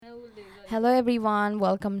Hello, everyone.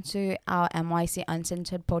 Welcome to our MYC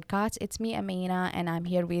Uncensored podcast. It's me, Amina, and I'm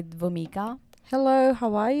here with Vumika. Hello,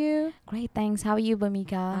 how are you? Great, thanks. How are you,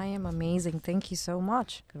 Vumika? I am amazing. Thank you so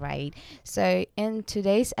much. Great. So, in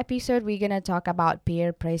today's episode, we're gonna talk about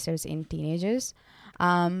peer pressures in teenagers.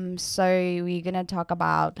 So we're gonna talk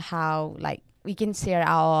about how, like, we can share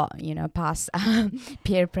our, past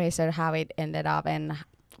peer pressure, how it ended up, and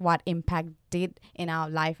what impact did in our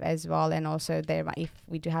life as well. And also, if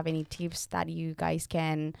we do have any tips that you guys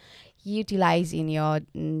can utilize in your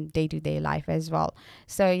day-to-day life as well.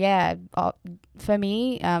 So yeah, for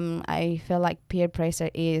me, I feel like peer pressure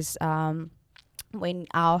is when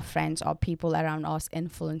our friends or people around us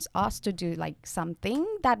influence us to do like something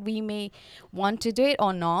that we may want to do it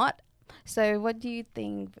or not. So what do you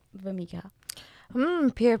think, Vamika?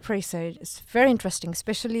 Peer pressure is very interesting,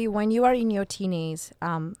 especially when you are in your teens.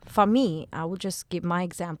 For me, I will just give my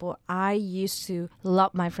example. I used to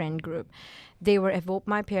love my friend group. They were above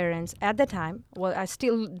my parents at the time. Well, I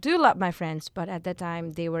still do love my friends, but at the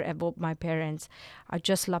time they were above my parents. I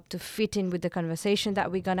just love to fit in with the conversation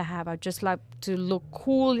that we're gonna have. I just love to look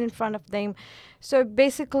cool in front of them. So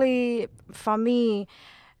basically, for me,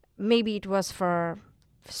 maybe it was for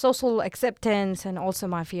social acceptance and also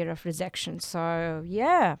my fear of rejection. So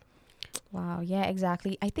yeah. Wow, yeah,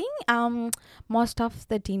 exactly. I think most of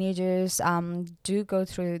the teenagers do go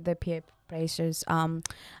through the peer pressures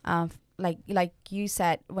like you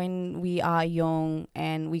said, when we are young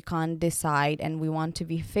and we can't decide and we want to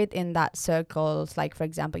be fit in that circles, like for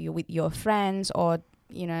example you with your friends, or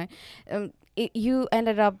you know you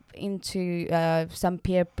ended up into some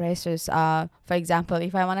peer pressures. For example,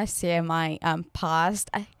 if I want to share my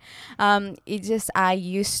past, I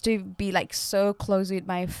used to be like so close with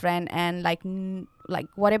my friend, and like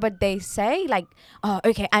whatever they say, like, oh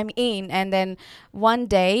okay, I'm in. And then one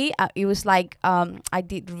day it was like I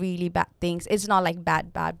did really bad things. It's not like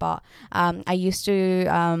bad, but I used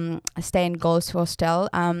to stay in girls hostel,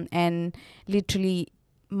 and literally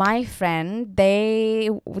my friend, they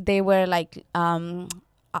were like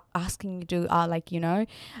asking me to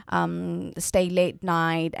stay late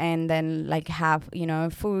night, and then like have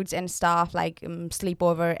foods and stuff, like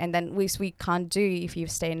sleepover, and then which we can't do if you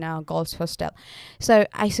stay in a girls hostel. So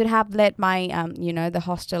I should have let my the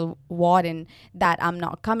hostel warden that I'm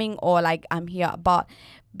not coming, or like I'm here, but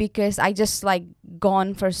because I just like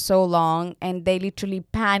gone for so long, and they literally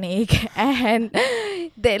panic and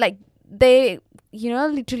they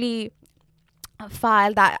literally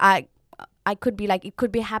file that I could be like, it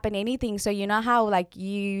could be happen anything. So you know how like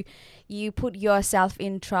you put yourself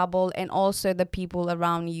in trouble, and also the people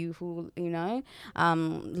around you who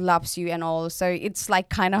loves you and all. So it's like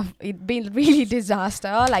kind of it been really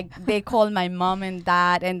disaster. Like they called my mom and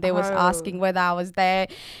dad, and they was asking whether I was there,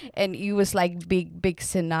 and it was like big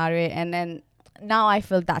scenario. And then now I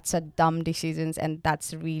feel that's a dumb decisions, and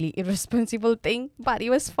that's really irresponsible thing, but it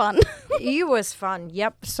was fun. It was fun.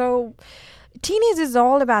 Yep. So teenage is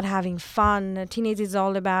all about having fun. Teenage is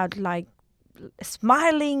all about like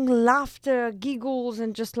smiling, laughter, giggles,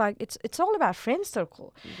 and just like it's all about friend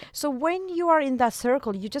circle. So when you are in that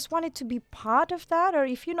circle, you just want it to be part of that, or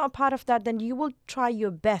if you're not part of that, then you will try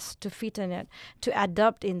your best to fit in it, to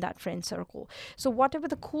adapt in that friend circle. So whatever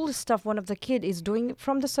the cool stuff one of the kid is doing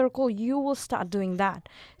from the circle, you will start doing that,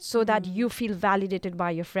 so that you feel validated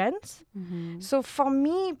by your friends. So for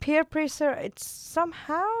me, peer pressure, it's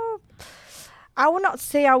somehow, I would not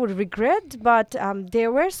say I would regret, but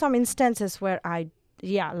there were some instances where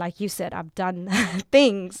like you said, I've done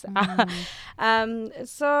things.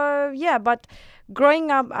 So yeah, but growing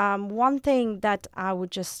up, one thing that I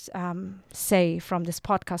would just say from this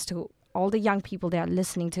podcast to all the young people that are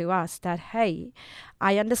listening to us, that hey,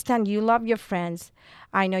 I understand you love your friends.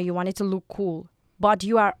 I know you want it to look cool, but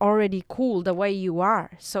you are already cool the way you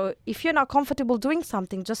are. So if you're not comfortable doing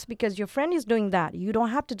something just because your friend is doing that, you don't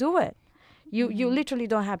have to do it. You literally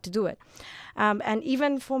don't have to do it. And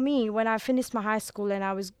even for me, when I finished my high school and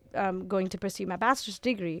I was going to pursue my bachelor's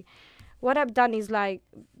degree, what I've done is like,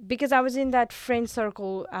 because I was in that friend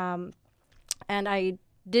circle, and I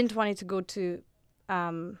didn't want it to go to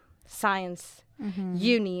science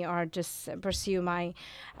uni, or just pursue my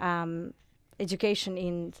education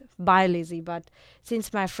in biology. But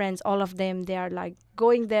since my friends, all of them, they are like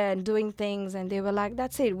going there and doing things, and they were like,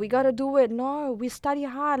 that's it, we got to do it. No, we study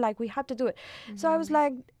hard, like we have to do it. So I was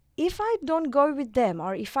like, if I don't go with them,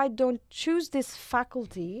 or if I don't choose this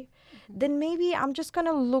faculty, then maybe I'm just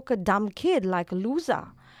gonna look a dumb kid, like a loser.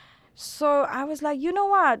 So I was like, you know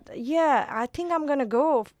what, yeah, I think I'm gonna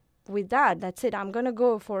go with that. That's it, I'm gonna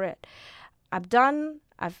go for it. I've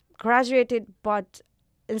graduated, but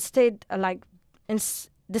instead,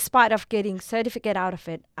 despite of getting certificate out of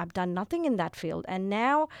it, I've done nothing in that field. And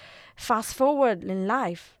now, fast forward in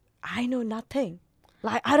life, I know nothing.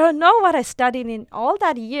 Like, I don't know what I studied in all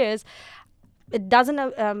that years. It doesn't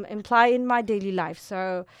imply in my daily life.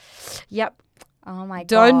 So, yep, Oh my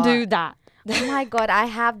don't god. do that. Oh my god, I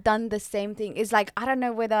have done the same thing. It's like, I don't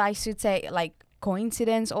know whether I should say like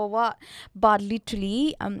coincidence or what, but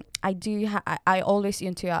literally, I do. I always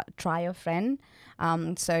into try a friend.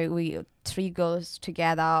 So we three girls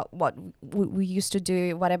together. What we used to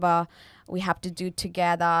do, whatever we have to do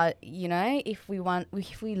together. You know, if we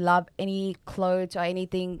love any clothes or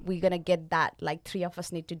anything, we're gonna get that. Like three of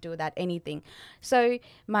us need to do that. Anything. So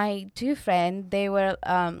my two friends, they were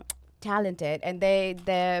talented, and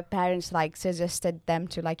their parents like suggested them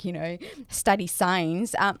to like, you know, study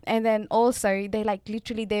science, and then also they like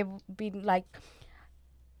literally they've been like,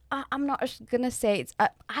 I'm not gonna say it's I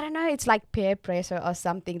don't know, it's like peer pressure or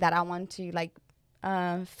something that I want to like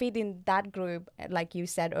fit in that group, like you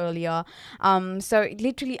said earlier. So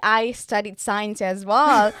literally I studied science as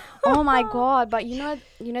well. Oh my god. But you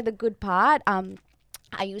know the good part,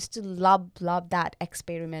 I used to love that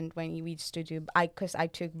experiment when we used to do, because I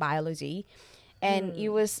took biology, and it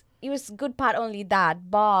was good part only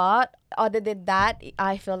that. But other than that,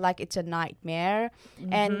 I feel like it's a nightmare,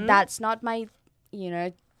 and that's not my, you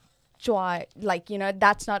know, joy. Like, you know,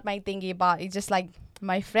 that's not my thingy. But it's just like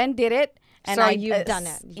my friend did it, and So you've done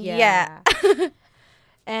it. Yeah.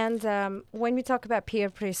 And when we talk about peer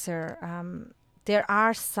pressure, there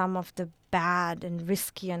are some of the bad and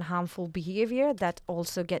risky and harmful behavior that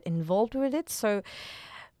also get involved with it. So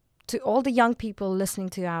to all the young people listening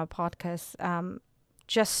to our podcast,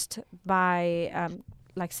 just by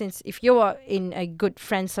like, since if you're in a good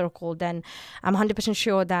friend circle, then I'm 100%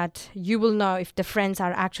 sure that you will know if the friends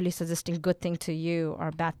are actually suggesting good thing to you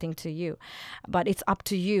or bad thing to you. But it's up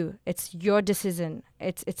to you. It's your decision.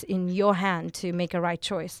 It's in your hand to make a right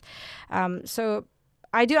choice. So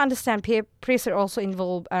I do understand peer pressure also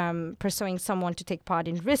involve pursuing someone to take part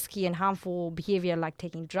in risky and harmful behavior like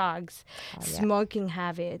taking drugs, smoking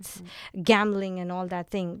habits, gambling, and all that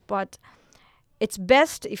thing. But it's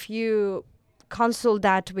best if you consult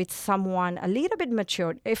that with someone a little bit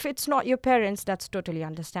matured. If it's not your parents, that's totally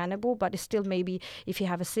understandable. But it's still, maybe if you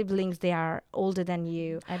have a siblings, they are older than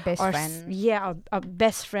you, A best or friend. a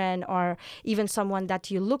best friend, or even someone that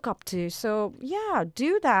you look up to. So yeah,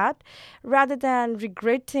 do that rather than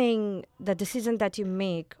regretting the decision that you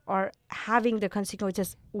make or having the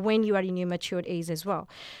consequences when you are in your matured age as well.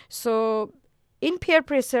 So in peer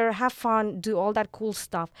pressure, have fun, do all that cool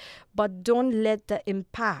stuff, but don't let the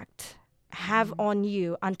impact have on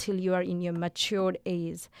you until you are in your matured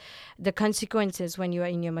age, the consequences when you are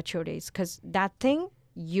in your matured age, because that thing,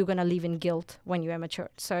 you're gonna live in guilt when you are matured.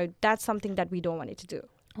 So that's something that we don't want it to do.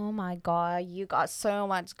 Oh my god, you got so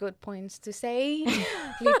much good points to say.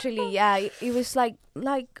 Literally, yeah. It was like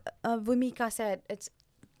Vumika said, it's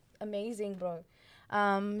amazing, bro.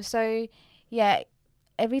 So yeah,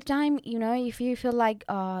 every time, you know, if you feel like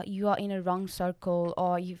you are in a wrong circle,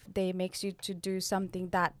 or if they makes you to do something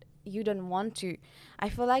that you don't want to, I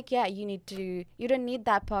feel like, yeah, you don't need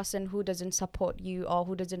that person who doesn't support you or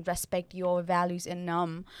who doesn't respect your values. And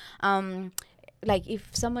like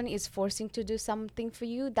if someone is forcing to do something for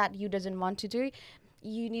you that you doesn't want to do,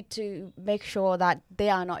 you need to make sure that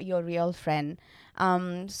they are not your real friend.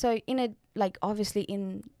 So in a, like, obviously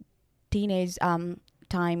in teenage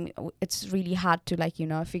time, it's really hard to, like, you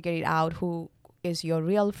know, figure it out who is your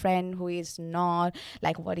real friend, who is not,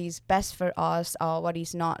 like what is best for us or what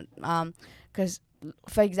is not. Because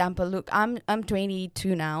for example, look, I'm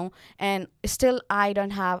 22 now, and still I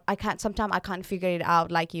can't, sometimes I can't figure it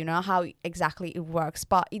out, like, you know, how exactly it works.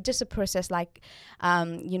 But it's just a process, like,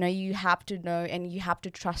 you know, you have to know and you have to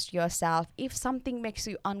trust yourself. If something makes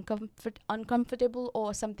you uncomfortable,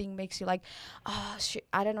 or something makes you like, oh shit,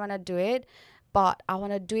 I don't want to do it, but I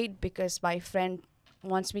want to do it because my friend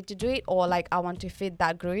wants me to do it, or like I want to fit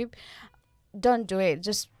that group, don't do it.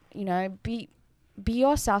 Just, you know, be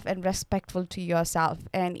yourself and respectful to yourself.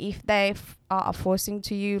 And if they are forcing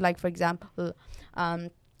to you, like for example,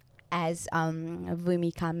 as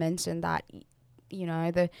Vumika mentioned, that, you know,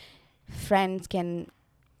 the friends can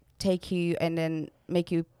take you and then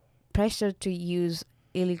make you pressure to use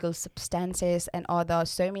illegal substances and other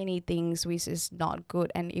so many things, which is not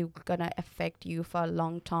good, and it's gonna affect you for a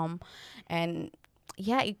long term. And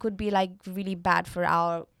yeah, it could be like really bad for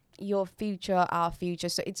our future.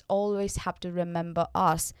 So it's always have to remember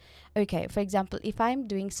us. Okay, for example, if I'm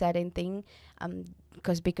doing certain thing,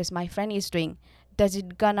 because my friend is doing, does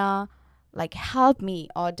it gonna like help me,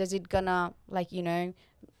 or does it gonna, like, you know,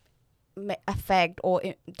 affect or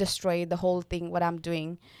destroy the whole thing what I'm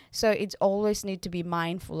doing. So it's always need to be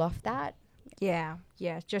mindful of that. Yeah,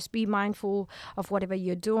 yeah. Just be mindful of whatever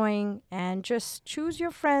you're doing and just choose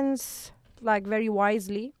your friends like very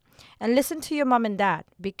wisely and listen to your mom and dad,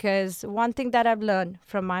 because one thing that I've learned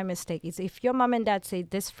from my mistake is if your mom and dad say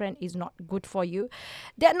this friend is not good for you,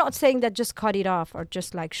 they're not saying that just cut it off or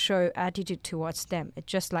just like show attitude towards them. It's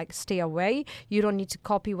just like stay away. You don't need to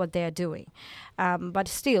copy what they're doing. But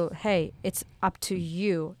still, hey, it's up to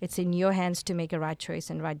you. It's in your hands to make a right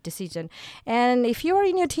choice and right decision. And if you are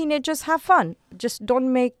in your teenage, just have fun. Just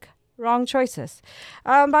don't make wrong choices.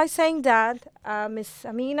 By saying that, Miss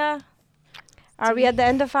Amina, are we at the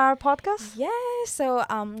end of our podcast? Yeah. So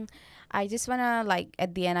I just wanna like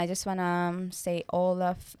at the end. I just wanna say all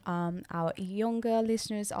of our younger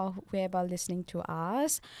listeners or whoever listening to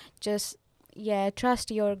us, just trust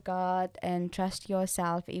your gut and trust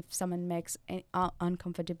yourself. If someone makes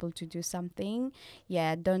uncomfortable to do something,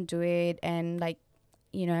 don't do it. And like,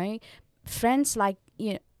 you know, friends, like,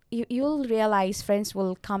 you'll realize friends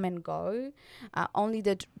will come and go. Only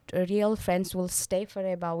the real friends will stay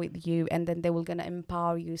forever with you, and then they will gonna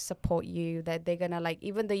empower you, support you. That they're gonna like,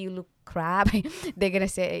 even though you look crap, they're gonna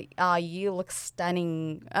say, you look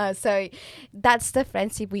stunning." So that's the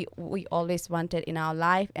friendship we always wanted in our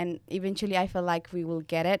life, and eventually I feel like we will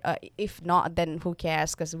get it. If not, then who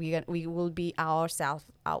cares? Because we will be ourselves,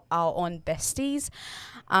 our own besties.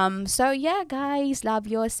 So yeah, guys, love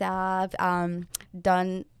yourself.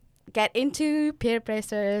 Don't get into peer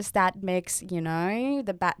pressures that makes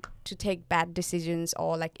the bad to take bad decisions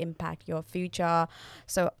or like impact your future.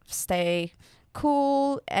 So stay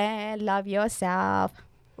cool and love yourself.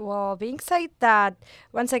 Well, being said that,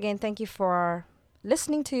 once again, thank you for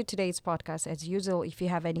listening to today's podcast. As usual, if you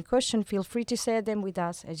have any question, feel free to share them with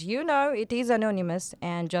us. As you know, it is anonymous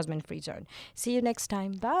and judgment-free zone. See you next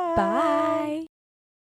time. Bye. Bye.